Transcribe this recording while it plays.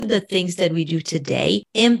the things that we do today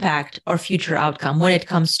impact our future outcome when it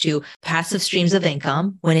comes to passive streams of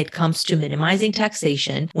income, when it comes to minimizing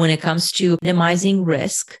taxation, when it comes to minimizing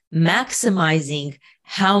risk, maximizing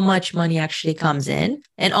how much money actually comes in.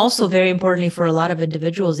 And also very importantly for a lot of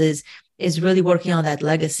individuals is really working on that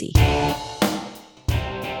legacy.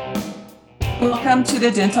 Welcome to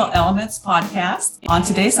the Dental Elements podcast. On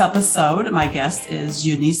today's episode, my guest is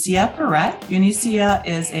Eunicia Peret. Eunicia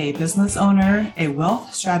is a business owner, a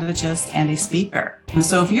wealth strategist, and a speaker. And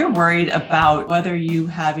so if you're worried about whether you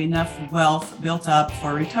have enough wealth built up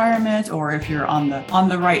for retirement, or if you're on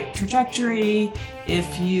the right trajectory,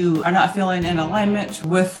 if you are not feeling in alignment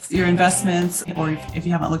with your investments, or if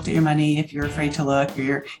you haven't looked at your money, if you're afraid to look,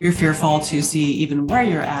 or you're fearful to see even where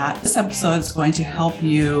you're at, this episode is going to help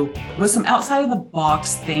you with some outside of the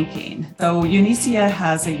box thinking. So Eunicia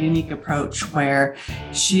has a unique approach where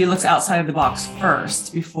she looks outside of the box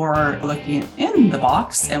first before looking in the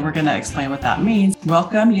box, and we're going to explain what that means.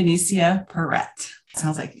 Welcome, Eunicia Peret.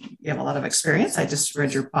 Sounds like you have a lot of experience. I just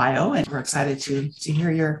read your bio, and we're excited to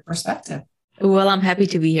hear your perspective. Well, I'm happy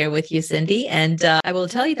to be here with you, Cindy. And I will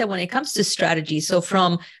tell you that when it comes to strategy, so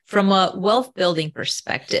from a wealth building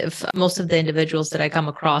perspective, most of the individuals that I come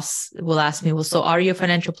across will ask me, well, so are you a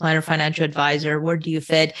financial planner, financial advisor? Where do you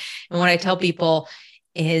fit? And what I tell people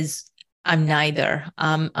is I'm neither.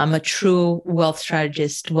 I'm a true wealth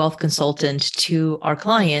strategist, wealth consultant to our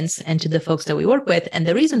clients and to the folks that we work with. And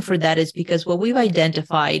the reason for that is because what we've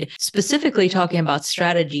identified, specifically talking about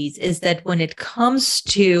strategies, is that when it comes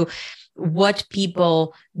to what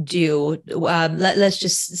people do, let's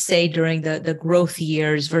just say during the growth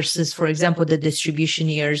years versus, for example, the distribution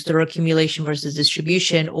years, the accumulation versus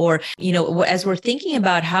distribution, or, as we're thinking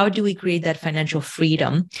about how do we create that financial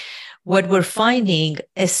freedom, what we're finding,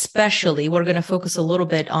 especially, we're going to focus a little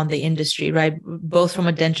bit on the industry, right? Both from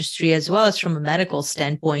a dentistry as well as from a medical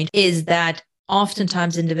standpoint, is that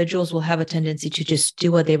oftentimes individuals will have a tendency to just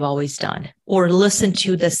do what they've always done, or listen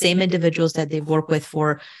to the same individuals that they've worked with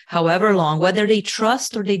for however long, whether they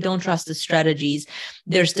trust or they don't trust the strategies.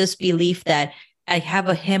 There's this belief that I have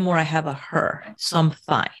a him or I have a her, so I'm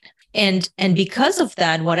fine. And because of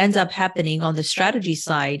that, what ends up happening on the strategy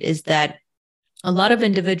side is that a lot of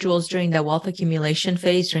individuals during that wealth accumulation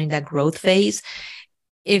phase, during that growth phase,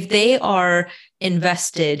 if they are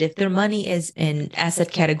invested, if their money is in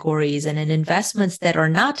asset categories and in investments that are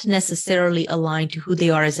not necessarily aligned to who they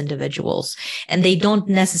are as individuals, and they don't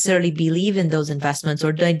necessarily believe in those investments,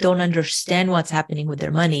 or they don't understand what's happening with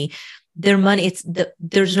their money,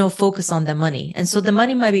 there's no focus on the money. And so the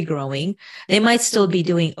money might be growing. They might still be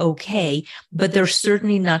doing okay, but they're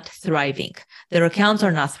certainly not thriving. Their accounts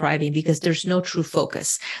are not thriving because there's no true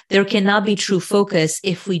focus. There cannot be true focus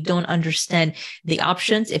if we don't understand the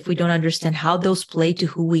options, if we don't understand how those play to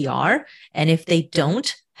who we are, and if they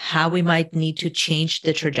don't, how we might need to change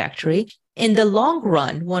the trajectory. In the long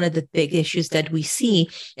run, one of the big issues that we see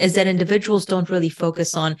is that individuals don't really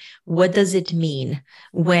focus on what does it mean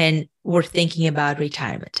when we're thinking about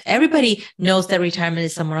retirement. Everybody knows that retirement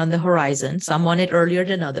is somewhere on the horizon. Some want it earlier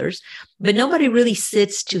than others, but nobody really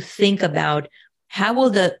sits to think about how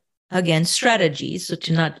will strategies, so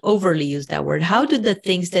to not overly use that word, how do the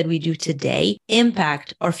things that we do today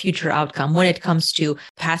impact our future outcome when it comes to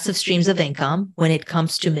passive streams of income, when it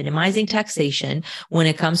comes to minimizing taxation, when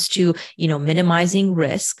it comes to, minimizing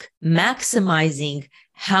risk, maximizing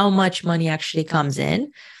how much money actually comes in.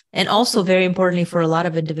 And also very importantly for a lot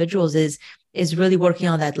of individuals is really working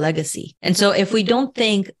on that legacy. And so if we don't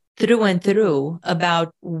think through and through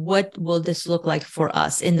about what will this look like for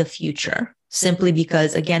us in the future, simply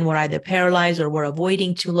because, again, we're either paralyzed or we're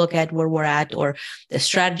avoiding to look at where we're at, or the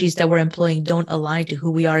strategies that we're employing don't align to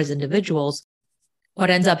who we are as individuals, what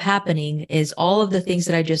ends up happening is all of the things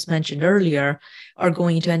that I just mentioned earlier are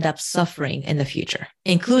going to end up suffering in the future,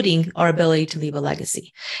 including our ability to leave a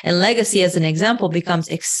legacy. And legacy, as an example, becomes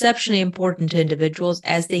exceptionally important to individuals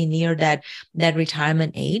as they near that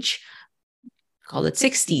retirement age, call it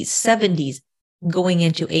 60s, 70s, going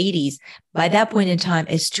into 80s. By that point in time,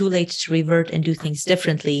 it's too late to revert and do things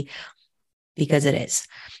differently, because it is.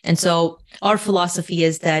 And so our philosophy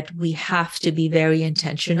is that we have to be very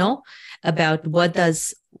intentional about what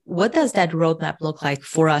does that roadmap look like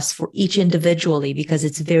for us, for each individually, because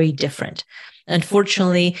it's very different.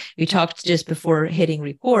 Unfortunately, we talked just before hitting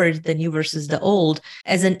record, the new versus the old.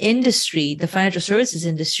 As an industry, the financial services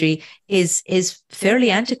industry is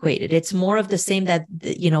fairly antiquated. It's more of the same that,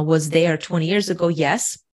 was there 20 years ago.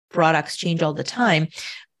 Yes, products change all the time,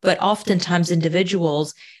 but oftentimes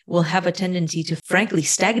individuals will have a tendency to frankly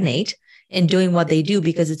stagnate in doing what they do,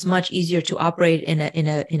 because it's much easier to operate in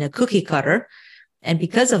a cookie cutter And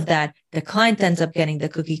because of that, the client ends up getting the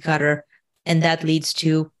cookie cutter, and that leads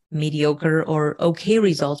to mediocre or okay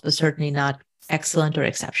results, but certainly not excellent or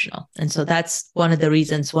exceptional. And so that's one of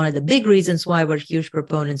the big reasons why we're huge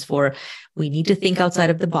proponents for, we need to think outside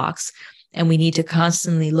of the box. And we need to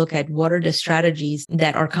constantly look at what are the strategies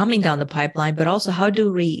that are coming down the pipeline, but also how do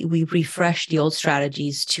we refresh the old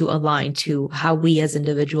strategies to align to how we as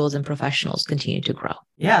individuals and professionals continue to grow.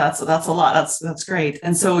 Yeah, that's a lot. That's great.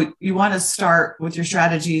 And so you want to start with your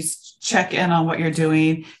strategies, check in on what you're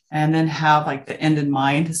doing, and then have like the end in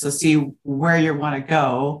mind. So see where you want to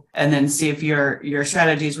go, and then see if your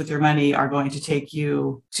strategies with your money are going to take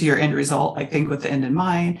you to your end result. I think with the end in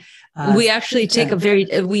mind. We actually take a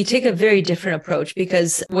very different approach,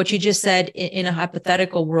 because what you just said in a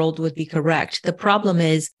hypothetical world would be correct. The problem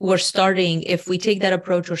is if we take that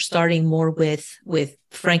approach, we're starting more with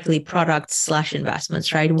frankly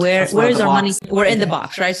products/investments, right? Where's our money? We're in the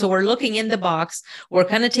box, right? So we're looking in the box. We're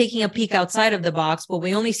kind of taking a peek outside of the box, but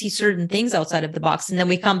we only see certain things outside of the box. And then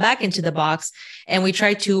we come back into the box and we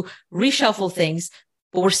try to reshuffle things,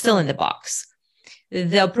 but we're still in the box.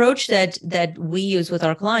 The approach that we use with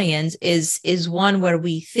our clients is one where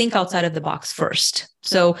we think outside of the box first.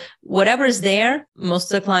 So whatever's there,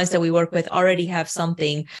 most of the clients that we work with already have some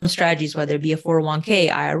strategies, whether it be a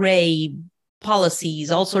 401k, IRA,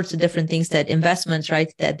 policies, all sorts of different things, that investments,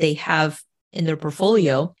 right, that they have in their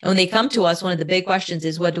portfolio. And when they come to us, one of the big questions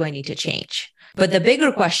is, what do I need to change? But the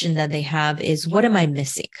bigger question that they have is, what am I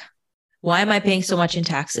missing? Why am I paying so much in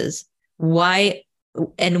taxes? Why?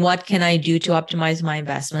 And what can I do to optimize my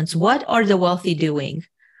investments? What are the wealthy doing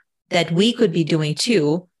that we could be doing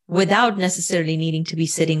too, without necessarily needing to be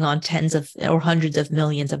sitting on tens of or hundreds of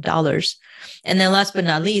millions of dollars? And then last but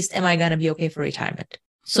not least, am I going to be okay for retirement?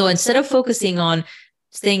 So instead of focusing on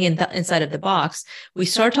staying inside of the box, we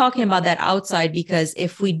start talking about that outside, because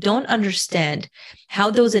if we don't understand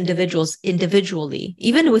how those individuals individually,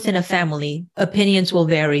 even within a family, opinions will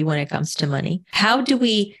vary when it comes to money. How do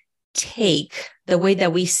we take the way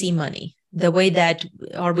that we see money, the way that,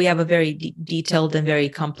 or we have a very detailed and very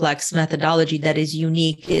complex methodology that is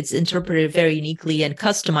unique, it's interpreted very uniquely and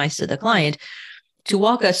customized to the client, to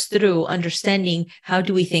walk us through understanding, how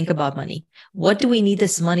do we think about money? What do we need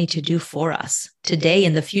this money to do for us today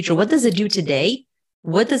and the future? What does it do today?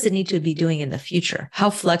 What does it need to be doing in the future? How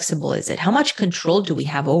flexible is it? How much control do we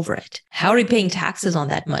have over it? How are we paying taxes on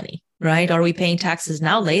that money? Right? Are we paying taxes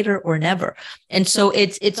now, later, or never? And so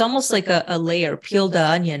it's almost like a layer, peel the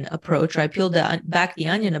onion approach, right? Peel back the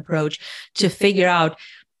onion approach to figure out,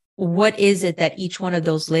 what is it that each one of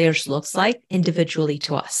those layers looks like individually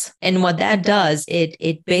to us. And what that does,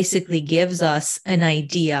 it basically gives us an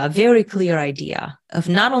idea, a very clear idea of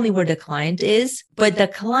not only where the client is, but the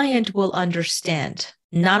client will understand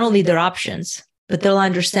not only their options, but they'll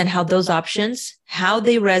understand how those options, how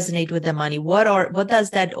they resonate with the money. What does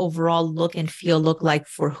that overall look and feel look like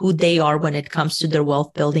for who they are when it comes to their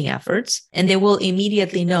wealth building efforts? And they will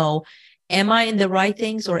immediately know, am I in the right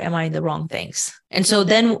things or am I in the wrong things? And so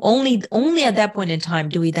then only at that point in time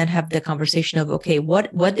do we then have the conversation of, okay, what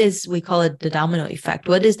is, we call it the domino effect.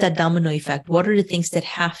 What is that domino effect? What are the things that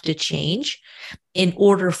have to change in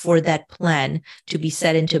order for that plan to be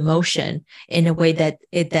set into motion in a way that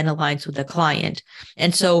it then aligns with the client?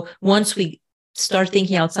 And so once we start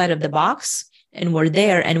thinking outside of the box, and we're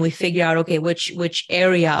there and we figure out, okay, which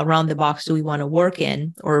area around the box do we want to work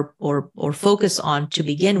in or focus on to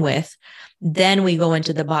begin with, then we go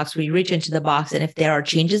into the box, we reach into the box. And if there are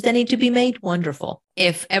changes that need to be made, wonderful.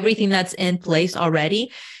 If everything that's in place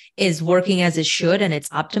already is working as it should and it's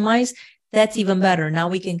optimized, that's even better. Now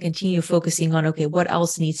we can continue focusing on, okay, what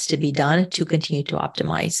else needs to be done to continue to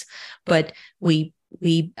optimize? But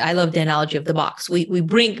I love the analogy of the box. We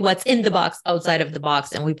bring what's in the box outside of the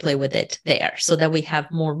box and we play with it there so that we have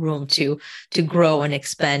more room to grow and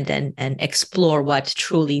expand and explore what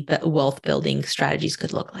truly wealth building strategies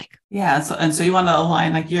could look like. Yeah. So you want to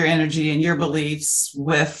align like your energy and your beliefs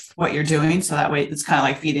with what you're doing. So that way it's kind of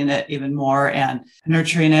like feeding it even more and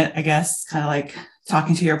nurturing it, I guess, kind of like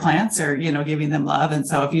talking to your plants or, giving them love. And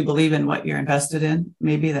so if you believe in what you're invested in,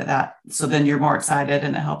 maybe so then you're more excited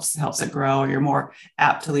and it helps it grow, or you're more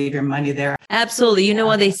apt to leave your money there. Absolutely. You know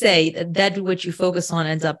what they say, that what you focus on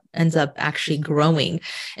ends up actually growing.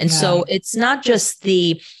 And so it's not just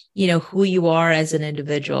the, who you are as an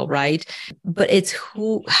individual, right? But it's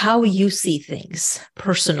how you see things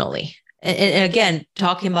personally. And again,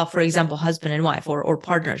 talking about, for example, husband and wife or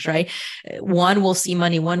partners, right? One will see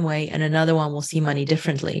money one way and another one will see money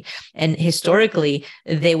differently. And historically,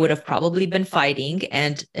 they would have probably been fighting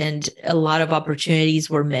and a lot of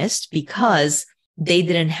opportunities were missed because they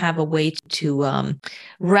didn't have a way to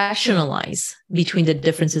rationalize between the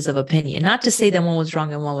differences of opinion. Not to say that one was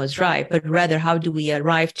wrong and one was right, but rather how do we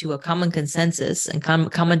arrive to a common consensus and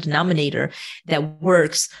common denominator that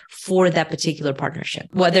works for that particular partnership,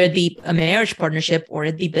 whether it be a marriage partnership or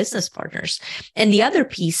it be business partners. And the other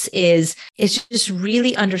piece is just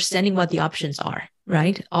really understanding what the options are.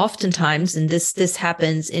 Right. Oftentimes, and this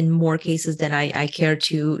happens in more cases than I care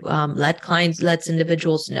to let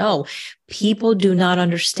individuals know, people do not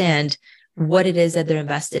understand what it is that they're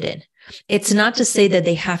invested in. It's not to say that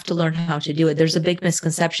they have to learn how to do it. There's a big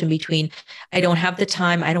misconception between, I don't have the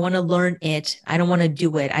time, I don't want to learn it, I don't want to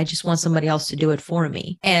do it, I just want somebody else to do it for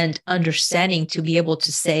me. And understanding to be able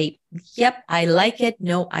to say, yep, I like it,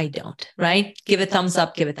 no, I don't, right? Give it thumbs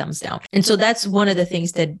up, give it thumbs down. And so that's one of the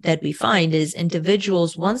things that we find is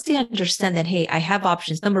individuals, once they understand that, hey, I have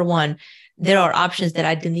options. Number one, there are options that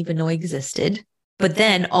I didn't even know existed. But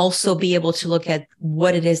then also be able to look at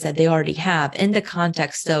what it is that they already have in the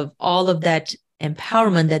context of all of that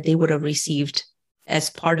empowerment that they would have received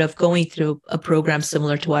as part of going through a program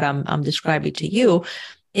similar to what I'm describing to you.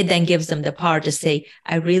 It then gives them the power to say,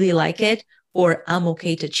 I really like it, or I'm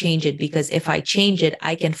okay to change it, because if I change it,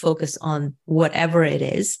 I can focus on whatever it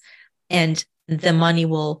is, and the money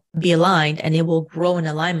will be aligned and it will grow in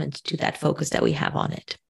alignment to that focus that we have on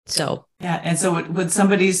it. So yeah, and so would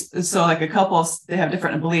so like a couple, they have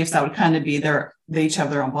different beliefs, that would kind of be they each have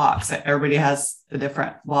their own box. Everybody has a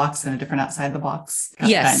different box and a different outside the box.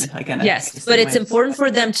 Yes, kind of, yes, but it's important for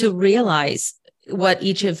them to realize what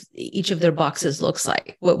each of their boxes looks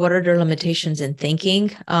like. What are their limitations in thinking?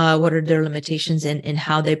 What are their limitations in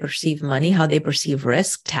how they perceive money, how they perceive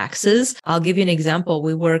risk, taxes? I'll give you an example.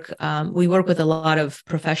 We work with a lot of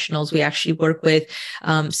professionals. We actually work with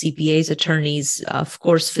CPAs, attorneys, of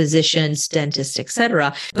course, physicians, dentists,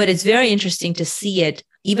 etc. But it's very interesting to see it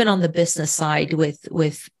even on the business side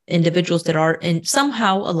with individuals that are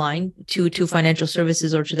somehow aligned to financial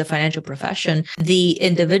services or to the financial profession. The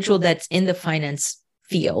individual that's in the finance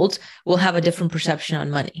field will have a different perception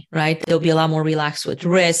on money, right? They'll be a lot more relaxed with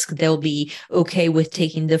risk. They'll be okay with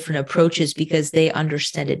taking different approaches because they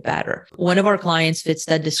understand it better. One of our clients fits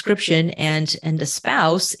that description, and the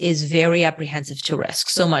spouse is very apprehensive to risk,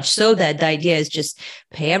 so much so that the idea is just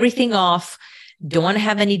pay everything off, don't want to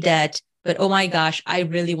have any debt. But oh my gosh, I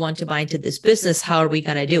really want to buy into this business. How are we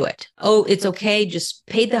going to do it? Oh, it's okay. Just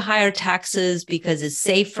pay the higher taxes because it's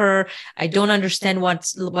safer. I don't understand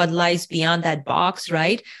what lies beyond that box,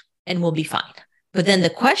 right? And we'll be fine. But then the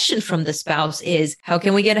question from the spouse is, how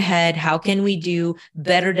can we get ahead? How can we do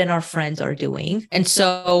better than our friends are doing? And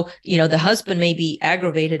so, the husband may be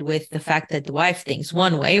aggravated with the fact that the wife thinks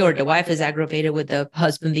one way, or the wife is aggravated with the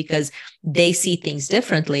husband because they see things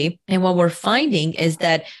differently. And what we're finding is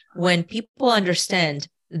that when people understand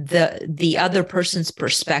the other person's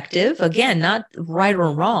perspective, again, not right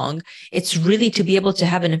or wrong, it's really to be able to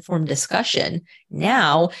have an informed discussion.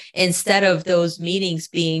 Now, instead of those meetings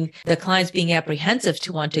being the clients being apprehensive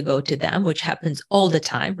to want to go to them, which happens all the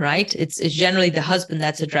time, right? It's generally the husband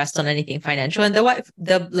that's addressed on anything financial, and the wife,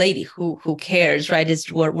 the lady who cares, right, is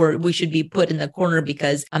where we should be put in the corner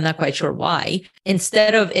because I'm not quite sure why.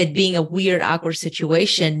 Instead of it being a weird, awkward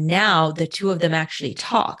situation, now the two of them actually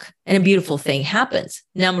talk, and a beautiful thing happens.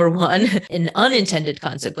 Number one, an unintended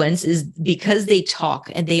consequence is because they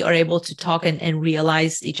talk and they are able to talk and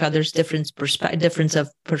realize each other's difference of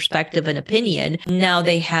perspective and opinion. Now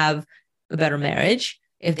they have a better marriage.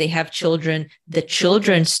 If they have children, the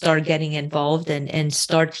children start getting involved and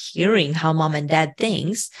start hearing how mom and dad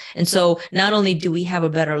thinks. And so not only do we have a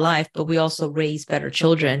better life, but we also raise better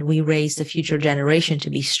children. We raise the future generation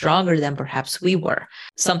to be stronger than perhaps we were.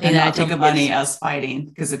 Something and that not think of money as fighting,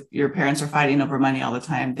 because if your parents are fighting over money all the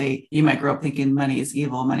time, you might grow up thinking money is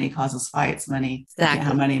evil. Money causes fights. Money, exactly. You can't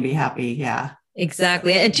have money and be happy. Yeah.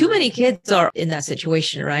 Exactly. And too many kids are in that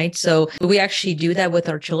situation, right? So we actually do that with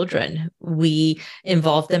our children. We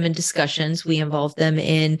involve them in discussions. We involve them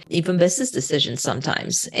in even business decisions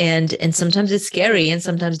sometimes. And sometimes it's scary. And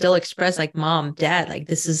sometimes they'll express like, Mom, Dad, like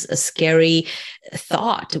this is a scary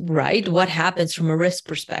thought, right? What happens from a risk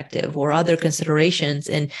perspective or other considerations?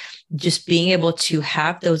 And just being able to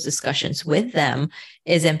have those discussions with them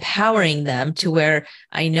is empowering them to where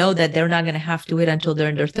I know that they're not going to have to wait until they're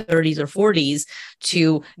in their 30s or 40s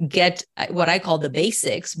to get what I call the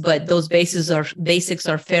basics, but those basics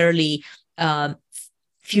are fairly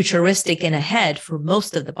futuristic and ahead for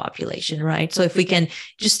most of the population, right? So if we can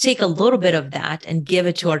just take a little bit of that and give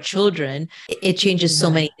it to our children, it changes so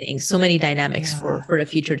many things, so many dynamics for the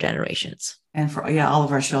future generations. And for all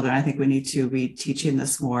of our children, I think we need to be teaching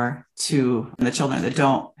this more to the children that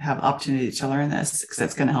don't have opportunity to learn this, because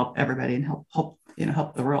that's going to help everybody and help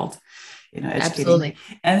help the world, educating. Absolutely.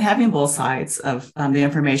 And having both sides of the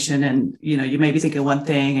information. And, you may be thinking one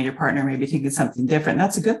thing and your partner may be thinking something different.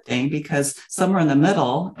 That's a good thing, because somewhere in the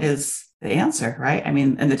middle is the answer, right? I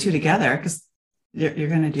mean, and the two together, because you're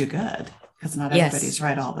going to do good, because not everybody's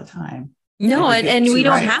right all the time. No, and we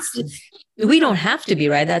don't have to. We don't have to be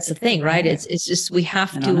right. That's the thing, right? It's just we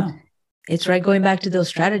have to. It's right. Going back to those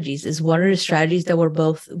strategies, is what are the strategies that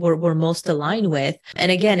we're most aligned with?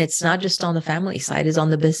 And again, it's not just on the family side; it's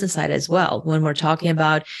on the business side as well. When we're talking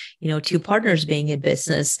about, two partners being in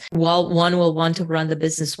business, while one will want to run the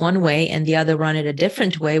business one way and the other run it a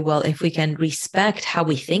different way. Well, if we can respect how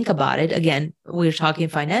we think about it, again, we're talking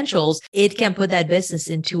financials, it can put that business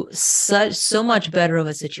into so much better of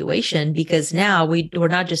a situation, because now we're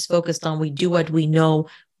not just focused on we do what we know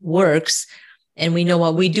works. And we know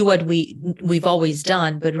what we've always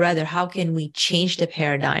done, but rather, how can we change the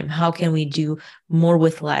paradigm? How can we do more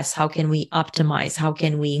with less? How can we optimize? How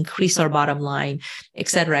can we increase our bottom line, et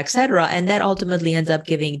cetera, et cetera? And that ultimately ends up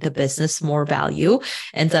giving the business more value,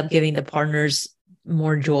 ends up giving the partners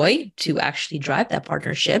more joy to actually drive that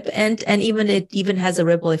partnership. And even it even has a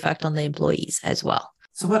ripple effect on the employees as well.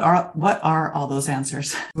 So what are all those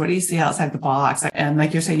answers? What do you see outside the box? And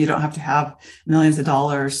like you're saying, you don't have to have millions of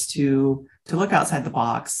dollars to look outside the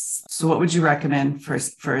box. So what would you recommend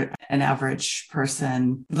for an average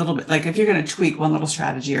person? A little bit, like if you're going to tweak one little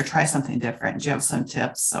strategy or try something different, do you have some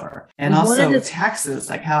tips? And also taxes,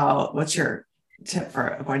 like what's your tip for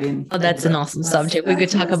avoiding? Oh, that's an awesome subject. We could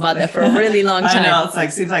talk about that for a really long time. I know,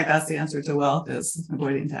 seems like that's the answer to wealth, is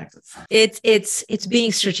avoiding taxes. It's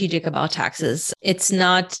being strategic about taxes. It's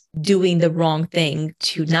not doing the wrong thing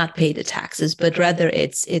to not pay the taxes, but rather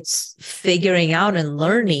it's figuring out and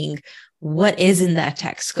learning what is in that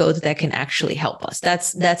tax code that can actually help us.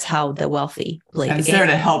 That's how the wealthy play the game. It's there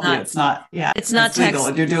to help you. It's not tax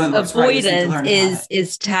legal. You're doing what's right. Avoidance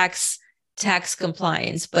is tax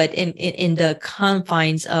compliance, but in the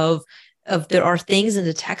confines of there are things in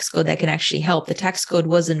the tax code that can actually help. The tax code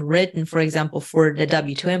wasn't written, for example, for the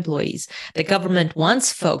W-2 employees. The government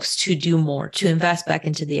wants folks to do more, to invest back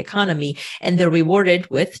into the economy, and they're rewarded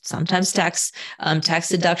with sometimes tax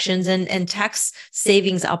deductions and tax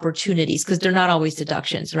savings opportunities, because they're not always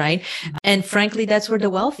deductions, right? Mm-hmm. And frankly, that's where the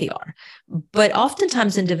wealthy are. But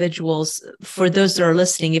oftentimes individuals, for those that are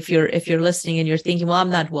listening, if you're listening and you're thinking, well,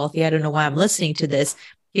 I'm not wealthy, I don't know why I'm listening to this.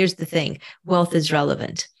 Here's the thing: wealth is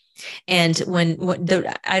relevant. And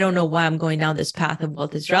I don't know why I'm going down this path of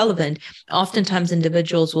wealth is relevant. Oftentimes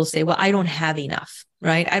individuals will say, well, I don't have enough,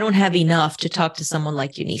 right? I don't have enough to talk to someone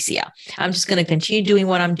like Eunicia. I'm just going to continue doing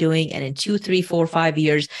what I'm doing. And in 2, 3, 4, 5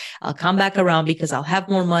 years, I'll come back around because I'll have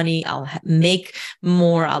more money. I'll make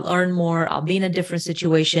more. I'll earn more. I'll be in a different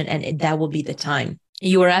situation. And that will be the time.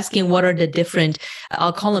 You were asking what are the different,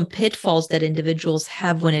 I'll call them pitfalls that individuals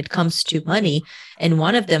have when it comes to money. And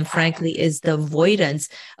one of them, frankly, is the avoidance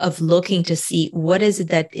of looking to see what is it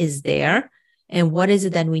that is there and what is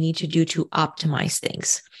it that we need to do to optimize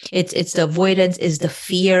things. It's the avoidance, is the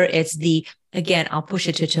fear. It's again, I'll push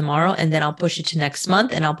it to tomorrow, and then I'll push it to next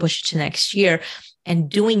month, and I'll push it to next year. And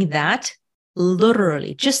doing that,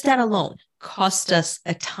 literally, just that alone, cost us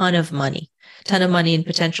a ton of money in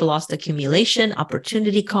potential lost accumulation,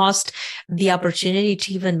 opportunity cost, the opportunity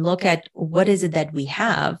to even look at what is it that we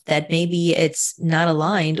have that maybe it's not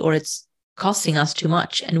aligned or it's costing us too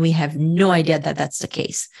much. And we have no idea that that's the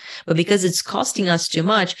case. But because it's costing us too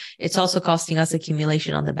much, it's also costing us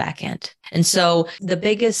accumulation on the back end. And so the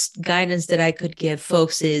biggest guidance that I could give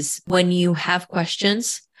folks is, when you have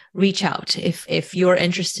questions, reach out. If you're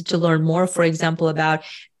interested to learn more, for example, about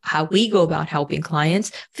how we go about helping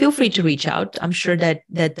clients, feel free to reach out. I'm sure that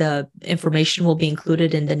the information will be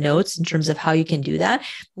included in the notes in terms of how you can do that.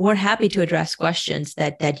 We're happy to address questions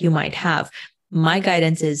that you might have. My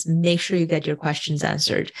guidance is make sure you get your questions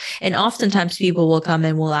answered. And oftentimes people will come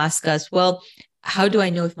and will ask us, well, how do I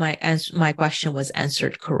know if my question was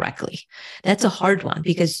answered correctly? That's a hard one,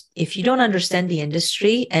 because if you don't understand the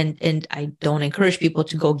industry, and I don't encourage people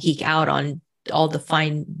to go geek out on all the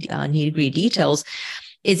fine nitty-gritty details,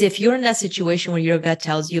 is if you're in that situation where your gut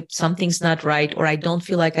tells you something's not right, or I don't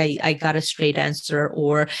feel like I got a straight answer,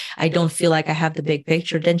 or I don't feel like I have the big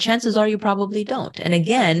picture, then chances are you probably don't. And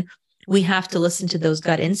again, we have to listen to those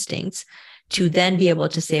gut instincts to then be able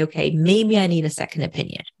to say, okay, maybe I need a second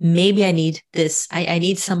opinion. Maybe I need this. I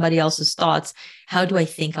need somebody else's thoughts. How do I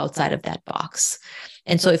think outside of that box?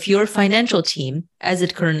 And so if your financial team, as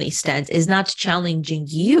it currently stands, is not challenging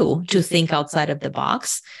you to think outside of the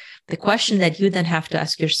box, the question that you then have to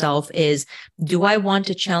ask yourself is, do I want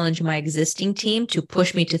to challenge my existing team to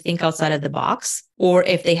push me to think outside of the box? Or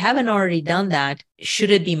if they haven't already done that,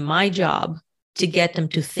 should it be my job to get them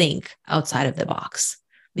to think outside of the box.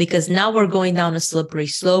 Because now we're going down a slippery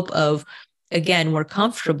slope of, again, we're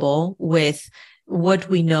comfortable with what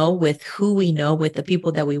we know, with who we know, with the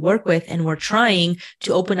people that we work with, and we're trying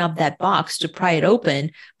to open up that box to pry it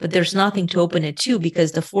open, but there's nothing to open it to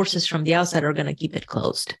because the forces from the outside are going to keep it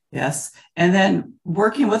closed. Yes. And then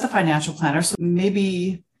working with a financial planner, so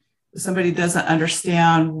maybe somebody doesn't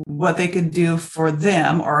understand what they could do for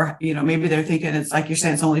them, or, maybe they're thinking it's like you're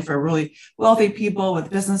saying, it's only for really wealthy people with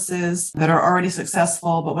businesses that are already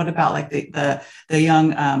successful. But what about like the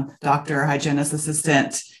young doctor, hygienist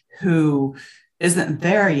assistant who isn't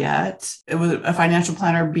there yet? Would a financial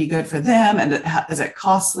planner be good for them? And is it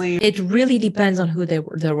costly? It really depends on who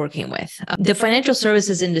they're working with. The financial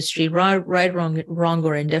services industry, right, wrong,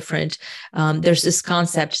 or indifferent, there's this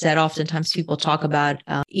concept that oftentimes people talk about,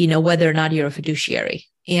 whether or not you're a fiduciary.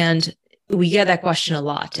 And we get that question a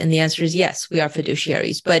lot. And the answer is yes, we are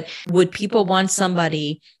fiduciaries. But would people want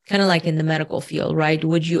somebody kind of like in the medical field, right?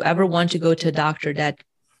 Would you ever want to go to a doctor that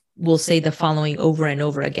will say the following over and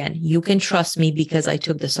over again? You can trust me because I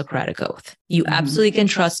took the Socratic oath. You absolutely can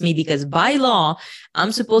trust me because by law,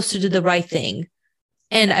 I'm supposed to do the right thing.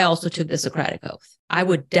 And I also took the Socratic oath. I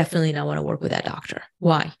would definitely not want to work with that doctor.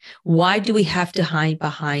 Why? Why do we have to hide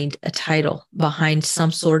behind a title, behind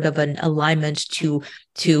some sort of an alignment to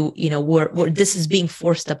where this is being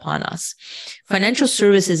forced upon us? Financial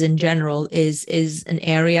services in general is an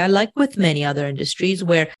area, like with many other industries,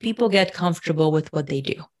 where people get comfortable with what they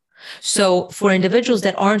do. So for individuals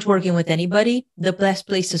that aren't working with anybody, the best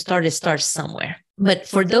place to start is start somewhere. But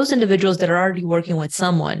for those individuals that are already working with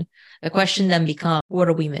someone, the question then becomes, what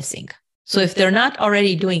are we missing? So if they're not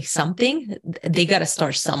already doing something, they got to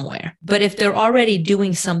start somewhere. But if they're already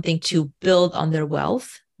doing something to build on their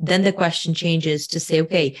wealth, then the question changes to say,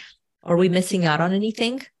 okay, are we missing out on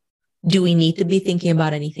anything? Do we need to be thinking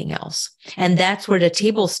about anything else? And that's where the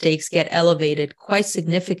table stakes get elevated quite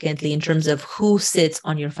significantly in terms of who sits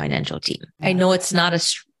on your financial team. I know it's not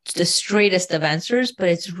the straightest of answers, but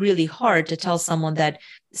it's really hard to tell someone that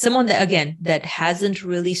again, that hasn't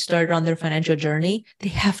really started on their financial journey, they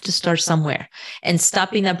have to start somewhere. And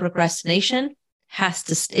stopping that procrastination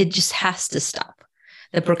it just has to stop.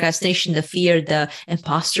 The procrastination, the fear, the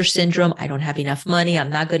imposter syndrome, I don't have enough money, I'm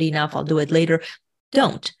not good enough, I'll do it later.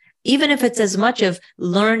 Don't. Even if it's as much of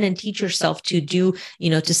learn and teach yourself to do,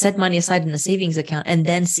 to set money aside in a savings account and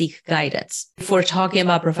then seek guidance. If we're talking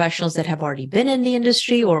about professionals that have already been in the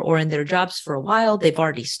industry or in their jobs for a while, they've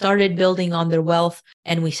already started building on their wealth,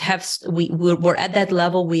 and we're at that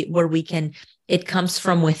level where we can, it comes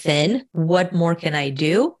from within. What more can I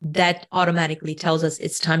do? That automatically tells us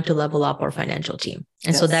it's time to level up our financial team.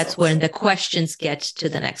 And so that's when the questions get to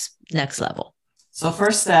the next level. So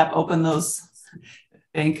first step, open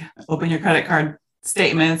your credit card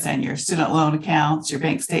statements and your student loan accounts, your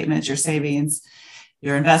bank statements, your savings,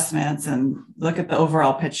 your investments, and look at the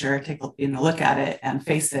overall picture. Take a look at it and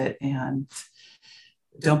face it, and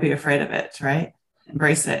don't be afraid of it. Right?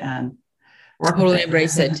 Embrace it and work. Totally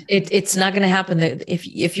embrace it. It's not going to happen.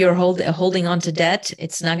 If you're holding on to debt,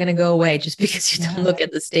 it's not going to go away just because you don't look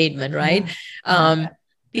at the statement. Right?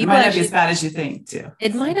 It might not be as bad as you think, too.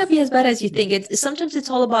 It might not be as bad as you think. Sometimes it's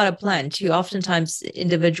all about a plan, too. Oftentimes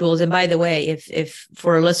individuals, and by the way, if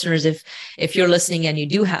for our listeners, if you're listening and you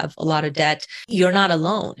do have a lot of debt, you're not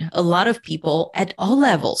alone. A lot of people at all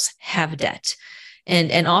levels have debt.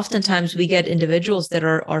 And oftentimes we get individuals that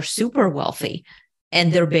are super wealthy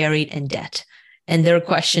and they're buried in debt. And their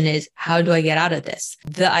question is, how do I get out of this?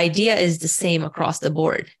 The idea is the same across the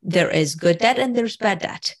board. There is good debt and there's bad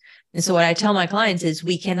debt. And so what I tell my clients is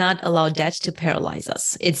we cannot allow debt to paralyze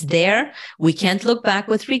us. It's there. We can't look back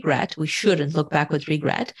with regret. We shouldn't look back with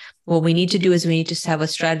regret. What we need to do is we need to have a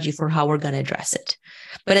strategy for how we're going to address it.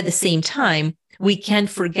 But at the same time, we can't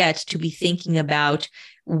forget to be thinking about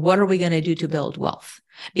what are we going to do to build wealth?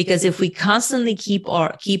 Because if we constantly keep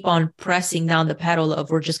on pressing down the pedal of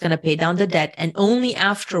we're just going to pay down the debt, and only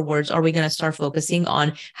afterwards are we going to start focusing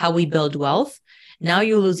on how we build wealth, now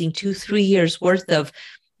you're losing 2-3 years worth of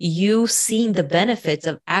you seeing the benefits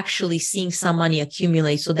of actually seeing some money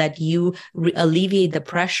accumulate so that you alleviate the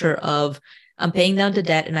pressure of I'm paying down the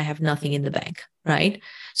debt and I have nothing in the bank, right?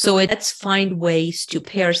 So let's find ways to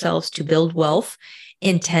pay ourselves to build wealth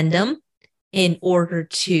in tandem in order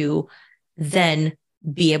to then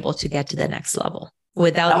be able to get to the next level.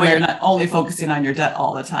 Without you're not only focusing on your debt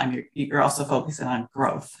all the time, you're also focusing on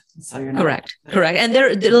growth. So you're not correct. And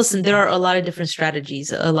there are a lot of different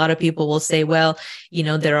strategies. A lot of people will say, well,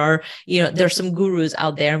 there's some gurus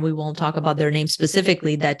out there, and we won't talk about their names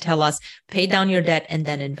specifically, that tell us pay down your debt and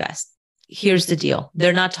then invest. here's the deal.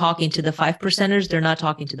 They're not talking to the 5%ers. They're not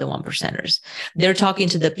talking to the 1%ers. They're talking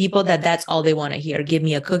to the people that's all they want to hear. Give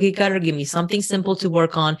me a cookie cutter. Give me something simple to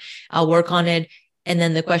work on. I'll work on it. And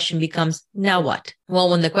then the question becomes, now what? Well,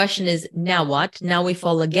 when the question is, now what? Now we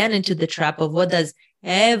fall again into the trap of what does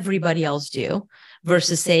everybody else do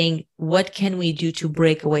versus saying, what can we do to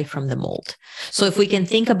break away from the mold? So if we can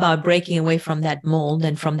think about breaking away from that mold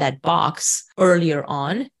and from that box earlier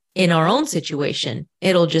on, in our own situation,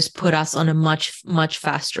 it'll just put us on a much, much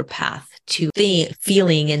faster path to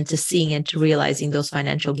feeling and to seeing and to realizing those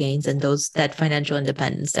financial gains and that financial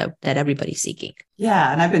independence that everybody's seeking.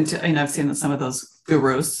 Yeah. And I've been to, I've seen some of those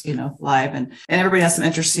gurus, live and everybody has some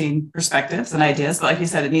interesting perspectives and ideas. But like you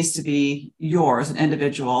said, it needs to be yours, an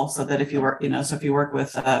individual, so that if you work, so if you work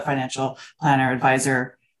with a financial planner,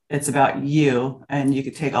 advisor, it's about you and you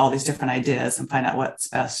could take all these different ideas and find out what's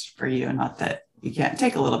best for you, and not that you can't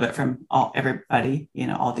take a little bit from everybody,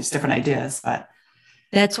 all these different ideas, but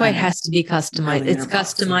that's why it has to be customized. It's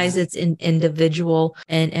customized, it's individual.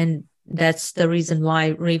 And that's the reason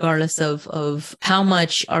why, regardless of how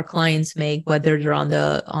much our clients make, whether they're on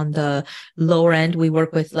the lower end, we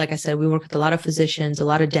work with, like I said, we work with a lot of physicians, a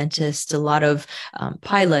lot of dentists, a lot of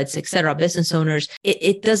pilots, et cetera, business owners.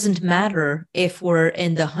 It doesn't matter if we're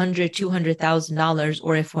in the $100,000, $200,000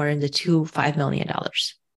 or if we're in the $5 million.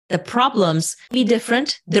 The problems be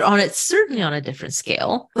different. They're certainly on a different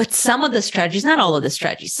scale, but some of the strategies, not all of the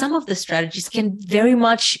strategies, some of the strategies can very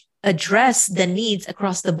much address the needs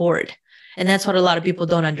across the board. And that's what a lot of people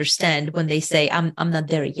don't understand when they say, I'm not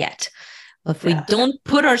there yet. If we don't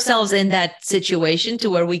put ourselves in that situation to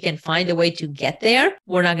where we can find a way to get there,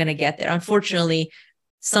 we're not going to get there. Unfortunately,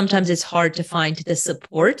 sometimes it's hard to find the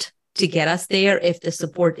support to get us there if the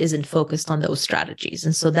support isn't focused on those strategies.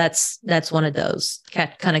 And so that's one of those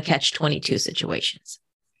kind of catch-22 situations.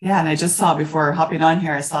 Yeah. And I just saw, before hopping on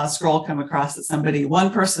here, I saw a scroll come across that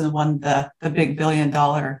one person won the big $1 billion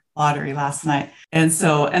lottery last night. And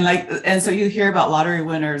so you hear about lottery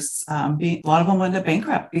winners, a lot of them went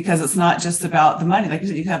bankrupt because it's not just about the money. Like you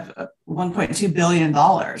said, you have $1.2 billion.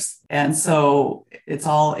 And so it's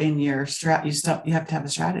all in your you have to have a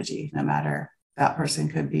strategy, no matter. That person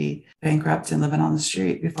could be bankrupt and living on the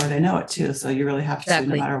street before they know it too. So you really have to,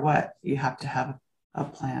 no matter what, you have to have a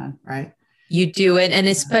plan, right? You do it. And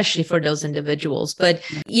especially for those individuals. But,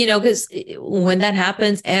 because when that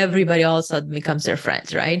happens, everybody all of a sudden becomes their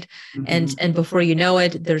friends, right? Mm-hmm. And before you know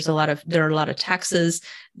it, there are a lot of taxes.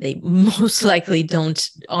 They most likely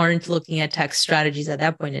aren't looking at tax strategies at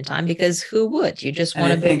that point in time, because who would? You just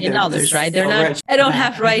want $1 billion, right? They're not, I don't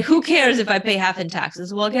have, right? Who cares if I pay half in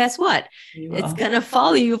taxes? Well, guess what? It's going to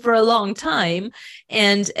follow you for a long time.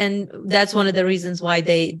 And that's one of the reasons why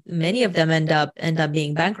many of them end up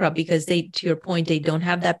being bankrupt, because to your point, they don't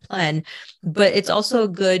have that plan. But it's also a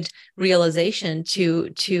good realization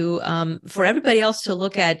for everybody else to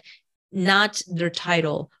look at not their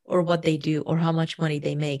title or what they do or how much money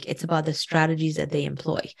they make. It's about the strategies that they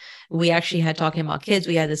employ. We actually had, talking about kids,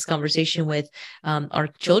 we had this conversation with our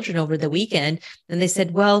children over the weekend, and they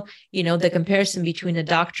said, well, the comparison between a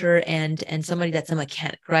doctor and somebody that's a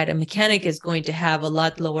mechanic, right? A mechanic is going to have a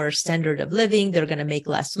lot lower standard of living. They're going to make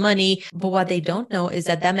less money. But what they don't know is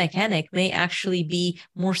that mechanic may actually be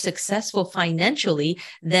more successful financially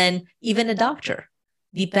than even a doctor,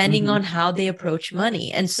 depending on how they approach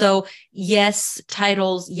money. And so, yes,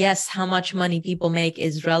 titles, yes, how much money people make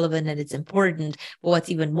is relevant and it's important. But what's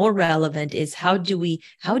even more relevant is how do we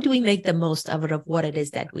make the most of what it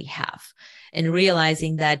is that we have? And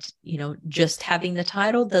realizing that, just having the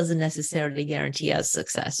title doesn't necessarily guarantee us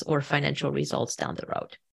success or financial results down the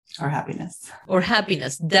road. Or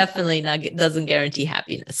happiness. Definitely doesn't guarantee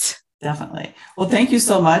happiness. Definitely. Well, thank you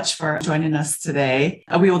so much for joining us today.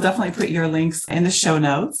 We will definitely put your links in the show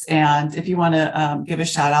notes. And if you want to give a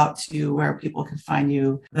shout out to where people can find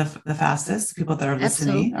you the fastest, people that are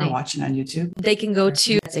listening or watching on YouTube, they can go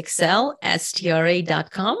to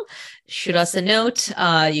excelstra.com. Shoot us a note.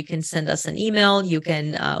 You can send us an email. You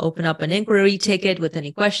can open up an inquiry ticket with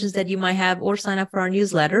any questions that you might have, or sign up for our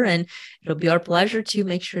newsletter. And it'll be our pleasure to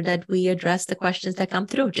make sure that we address the questions that come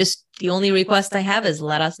through. Just the only request I have is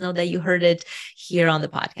let us know that you heard it here on the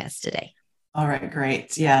podcast today. All right,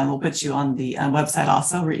 great. Yeah, and we'll put you on the website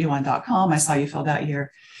also, rootyouon.com. I saw you filled out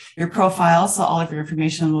your profile, so all of your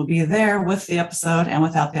information will be there with the episode and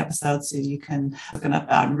without the episode, so you can look it up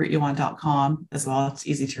on rootyouon.com as well. It's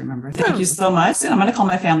easy to remember. Thank you so much. And I'm going to call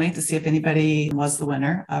my family to see if anybody was the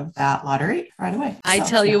winner of that lottery right away. I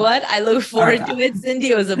tell you what, I look forward to it, Cindy.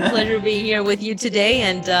 It was a pleasure being here with you today.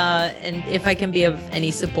 And if I can be of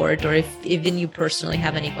any support, or if even you personally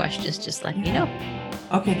have any questions, just let me know.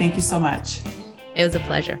 Okay, thank you so much. It was a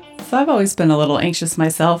pleasure. So I've always been a little anxious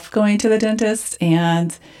myself going to the dentist,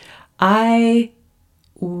 and I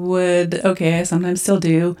sometimes still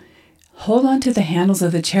do, hold on to the handles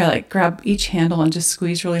of the chair, like grab each handle and just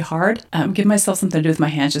squeeze really hard. Give myself something to do with my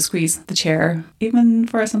hands, just squeeze the chair, even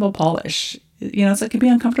for a simple polish. So it can be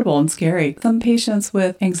uncomfortable and scary. Some patients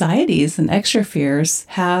with anxieties and extra fears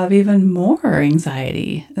have even more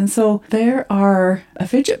anxiety. And so there are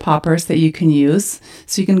fidget poppers that you can use.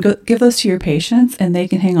 So you can give those to your patients and they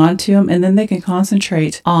can hang on to them, and then they can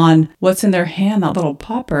concentrate on what's in their hand, that little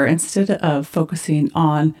popper, instead of focusing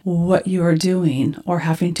on what you are doing or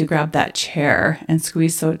having to grab that chair and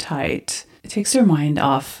squeeze so tight. It takes their mind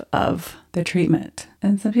off of the treatment.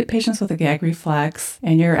 And some patients with a gag reflex,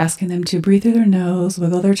 and you're asking them to breathe through their nose,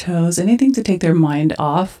 wiggle their toes, anything to take their mind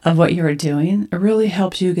off of what you're doing, it really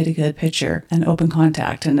helps you get a good picture and open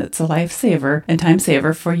contact. And it's a lifesaver and time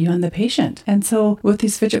saver for you and the patient. And so with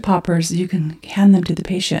these fidget poppers, you can hand them to the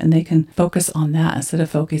patient and they can focus on that instead of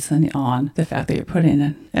focusing on the fact that you're putting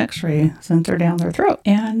an X-ray sensor down their throat.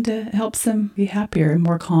 And it helps them be happier and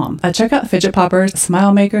more calm. Check out fidget poppers,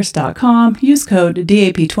 smilemakers.com. Use code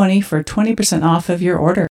DAP20 for 20% off of your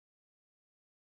order.